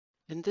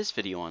In this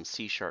video on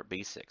C#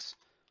 Basics,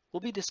 we'll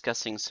be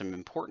discussing some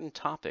important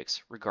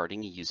topics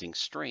regarding using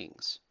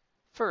strings.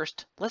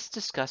 First, let's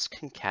discuss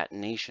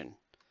concatenation.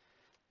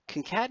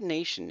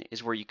 Concatenation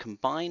is where you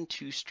combine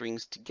two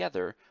strings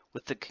together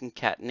with the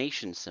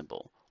concatenation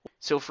symbol.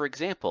 So for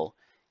example,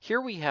 here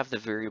we have the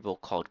variable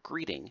called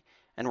greeting,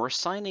 and we're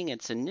assigning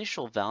its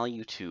initial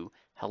value to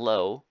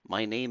hello,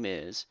 my name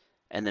is,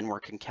 and then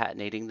we're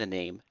concatenating the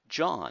name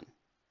John.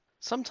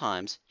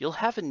 Sometimes you'll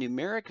have a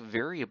numeric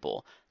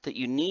variable that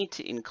you need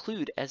to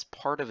include as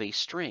part of a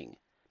string.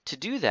 To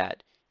do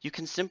that, you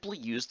can simply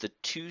use the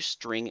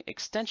toString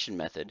extension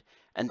method,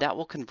 and that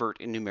will convert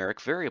a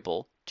numeric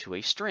variable to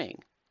a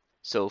string.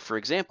 So for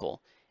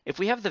example, if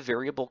we have the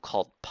variable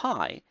called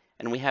pi,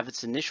 and we have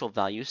its initial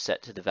value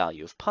set to the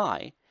value of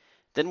pi,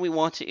 then we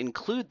want to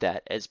include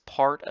that as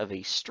part of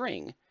a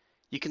string.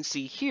 You can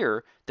see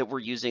here that we're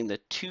using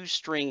the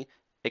toString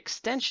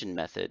extension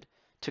method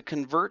to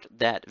convert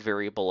that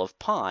variable of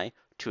pi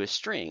to a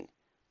string.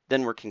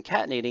 Then we're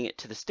concatenating it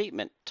to the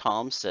statement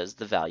Tom says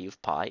the value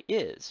of pi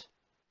is.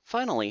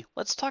 Finally,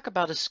 let's talk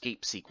about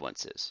escape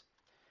sequences.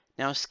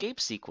 Now, escape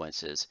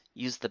sequences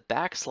use the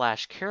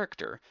 /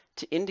 character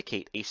to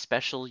indicate a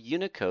special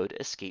Unicode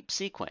escape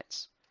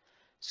sequence.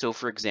 So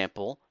for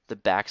example, the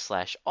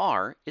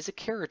 \r is a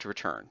character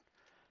return.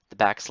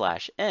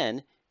 The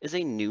 \n is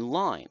a new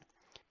line.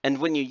 And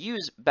when you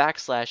use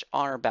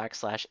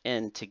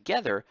 \r/n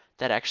together,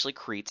 that actually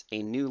creates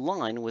a new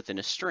line within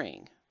a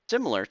string,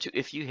 similar to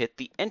if you hit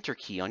the Enter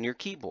key on your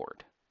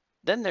keyboard.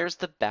 Then there's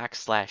the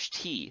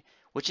 \t,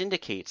 which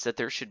indicates that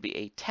there should be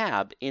a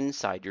tab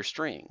inside your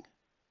string.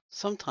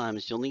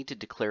 Sometimes you'll need to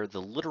declare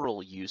the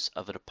literal use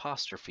of an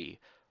apostrophe,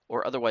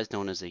 or otherwise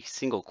known as a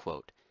single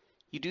quote.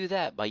 You do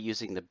that by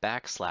using the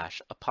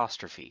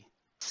 \apostrophe.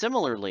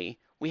 Similarly,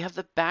 we have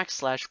the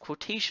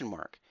 \quotation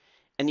mark.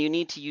 And you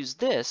need to use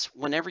this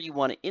whenever you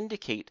want to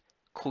indicate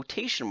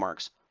quotation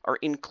marks are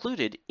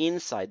included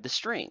inside the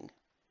string.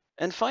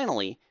 And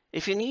finally,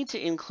 if you need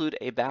to include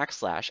a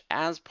backslash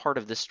as part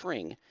of the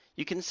string,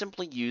 you can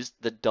simply use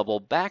the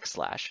double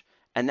backslash,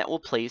 and that will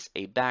place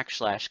a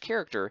 \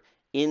 character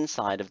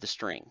inside of the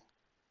string.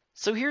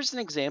 So here's an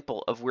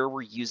example of where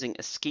we're using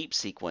escape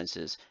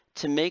sequences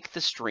to make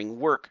the string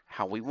work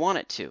how we want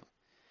it to.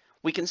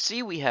 We can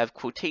see we have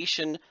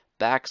quotation,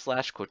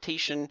 /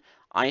 quotation,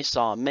 I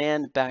saw a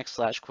man,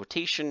 /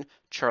 quotation,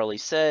 Charlie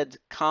said,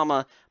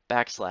 comma,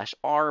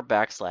 \r,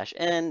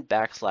 \n,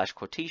 /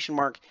 quotation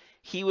mark,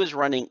 he was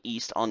running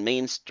east on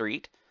Main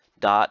Street,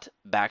 dot,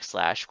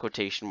 \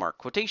 quotation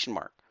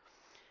mark.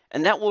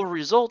 And that will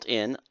result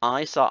in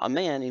I saw a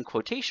man in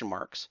quotation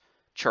marks,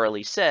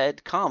 Charlie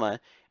said, comma,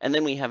 and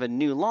then we have a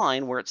new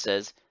line where it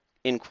says,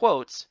 in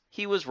quotes,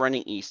 he was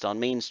running east on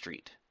Main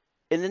Street.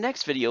 In the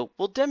next video,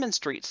 we'll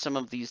demonstrate some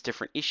of these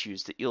different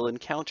issues that you'll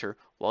encounter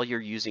while you're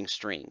using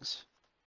strings.